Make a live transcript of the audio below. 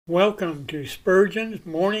Welcome to Spurgeon's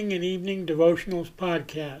Morning and Evening Devotionals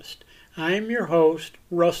Podcast. I am your host,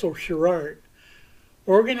 Russell Sherrard.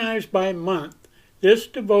 Organized by month, this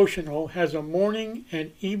devotional has a morning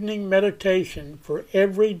and evening meditation for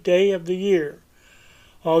every day of the year.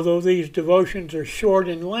 Although these devotions are short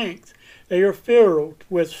in length, they are filled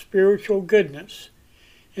with spiritual goodness.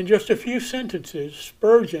 In just a few sentences,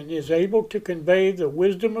 Spurgeon is able to convey the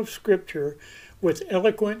wisdom of Scripture with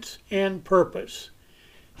eloquence and purpose.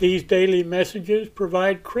 These daily messages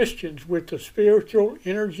provide Christians with the spiritual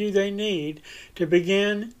energy they need to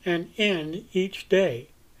begin and end each day.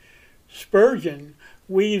 Spurgeon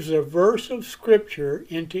weaves a verse of Scripture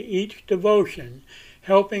into each devotion,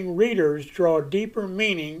 helping readers draw deeper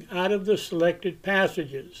meaning out of the selected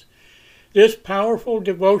passages. This powerful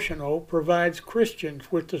devotional provides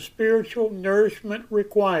Christians with the spiritual nourishment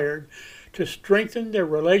required to strengthen their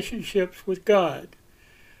relationships with God.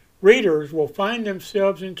 Readers will find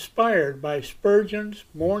themselves inspired by Spurgeon's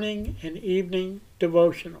morning and evening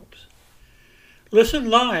devotionals.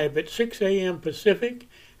 Listen live at 6 a.m. Pacific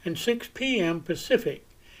and 6 p.m. Pacific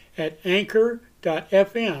at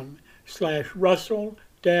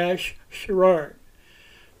anchor.fm/Russell-Sherrard.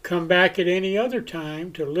 Come back at any other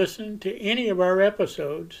time to listen to any of our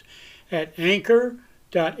episodes at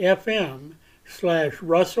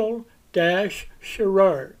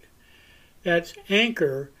anchor.fm/Russell-Sherrard. That's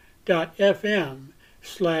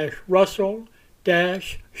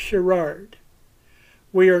anchor.fm/Russell-Sherrard.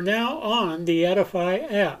 We are now on the Edify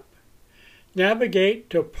app. Navigate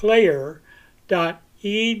to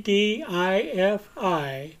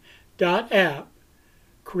player.edifi.app,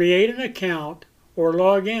 create an account, or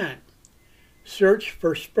log in. Search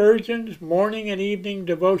for Spurgeon's Morning and Evening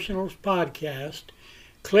Devotionals Podcast,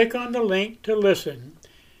 click on the link to listen,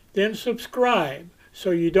 then subscribe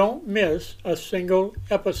so you don't miss a single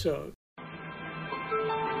episode.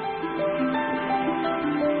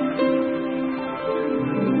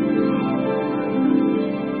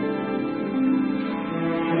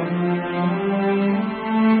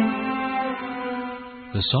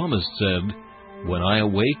 The psalmist said, "When I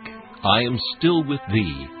awake, I am still with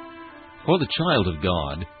Thee." For the child of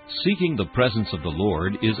God, seeking the presence of the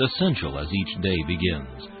Lord is essential as each day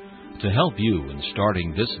begins. To help you in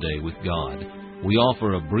starting this day with God, we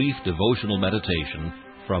offer a brief devotional meditation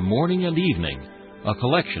from morning and evening, a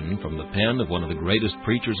collection from the pen of one of the greatest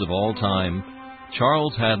preachers of all time,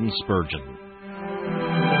 Charles Haddon Spurgeon.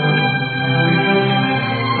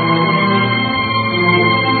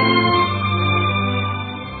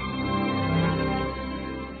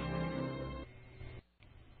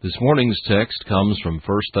 This morning's text comes from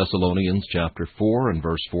 1 Thessalonians chapter 4 and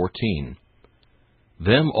verse 14.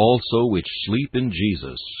 "Them also which sleep in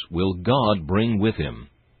Jesus will God bring with Him."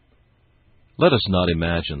 Let us not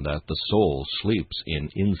imagine that the soul sleeps in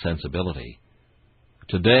insensibility.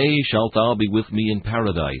 "Today shalt thou be with me in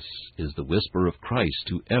paradise," is the whisper of Christ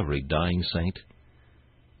to every dying saint.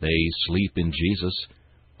 They sleep in Jesus,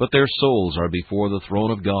 but their souls are before the throne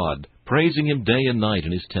of God, praising Him day and night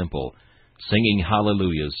in His temple, singing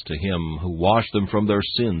hallelujahs to Him who washed them from their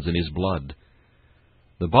sins in His blood.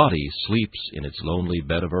 The body sleeps in its lonely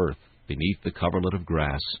bed of earth, beneath the coverlet of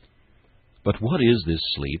grass. But what is this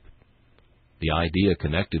sleep? The idea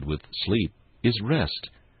connected with sleep is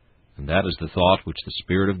rest, and that is the thought which the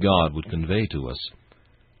Spirit of God would convey to us.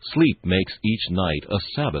 Sleep makes each night a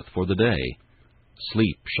Sabbath for the day.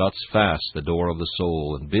 Sleep shuts fast the door of the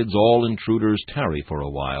soul, and bids all intruders tarry for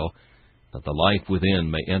a while, that the life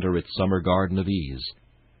within may enter its summer garden of ease.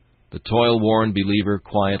 The toil-worn believer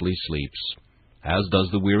quietly sleeps, as does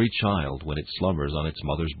the weary child when it slumbers on its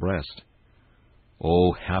mother's breast.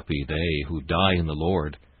 Oh, happy they who die in the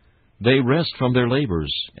Lord! They rest from their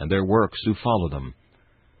labors, and their works do follow them.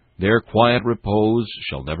 Their quiet repose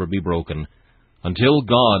shall never be broken, until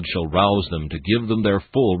God shall rouse them to give them their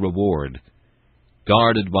full reward.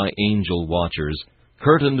 Guarded by angel watchers,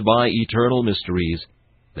 curtained by eternal mysteries,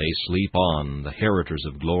 they sleep on, the heritors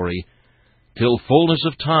of glory, till fullness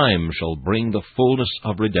of time shall bring the fullness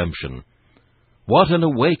of redemption. What an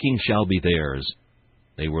awaking shall be theirs!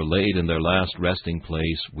 They were laid in their last resting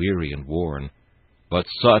place, weary and worn. But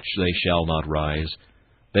such they shall not rise.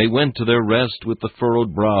 They went to their rest with the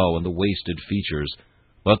furrowed brow and the wasted features,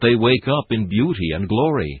 but they wake up in beauty and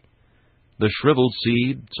glory. The shriveled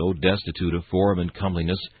seed, so destitute of form and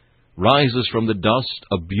comeliness, rises from the dust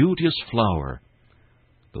a beauteous flower.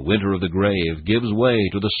 The winter of the grave gives way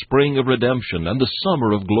to the spring of redemption and the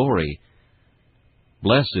summer of glory.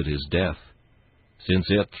 Blessed is death, since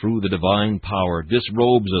it, through the divine power,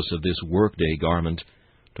 disrobes us of this workday garment,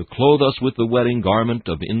 to clothe us with the wedding garment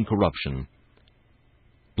of incorruption.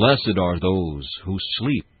 Blessed are those who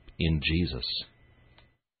sleep in Jesus.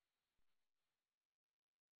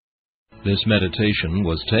 This meditation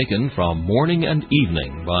was taken from Morning and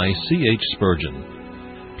Evening by C.H.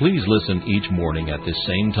 Spurgeon. Please listen each morning at this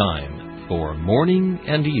same time for Morning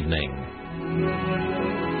and Evening.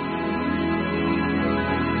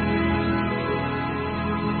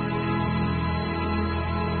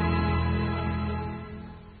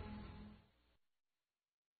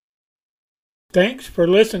 Thanks for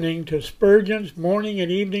listening to Spurgeon's Morning and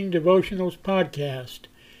Evening Devotionals podcast.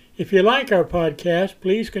 If you like our podcast,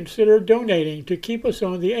 please consider donating to keep us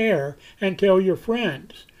on the air and tell your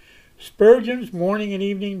friends. Spurgeon's Morning and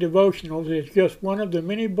Evening Devotionals is just one of the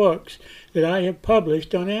many books that I have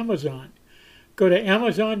published on Amazon. Go to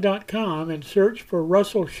Amazon.com and search for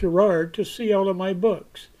Russell Sherrard to see all of my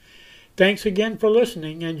books. Thanks again for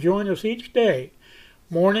listening, and join us each day,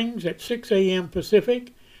 mornings at 6 a.m.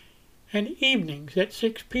 Pacific and evenings at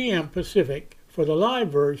 6 p.m. Pacific for the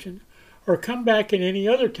live version, or come back at any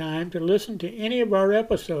other time to listen to any of our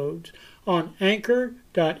episodes on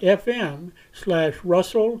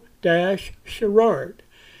anchor.fm/Russell-Sherrard.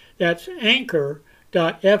 That's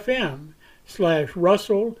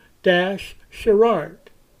anchor.fm/Russell-Sherrard.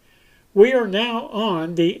 We are now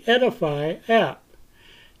on the Edify app.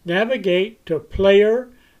 Navigate to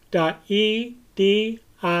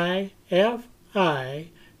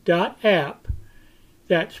player.edifi.app.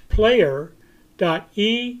 That's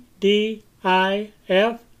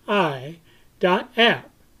player.edifi.app.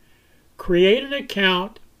 Create an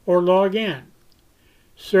account or log in.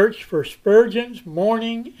 Search for Spurgeon's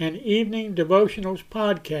Morning and Evening Devotionals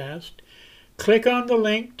podcast. Click on the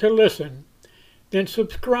link to listen, then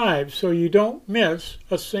subscribe so you don't miss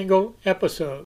a single episode.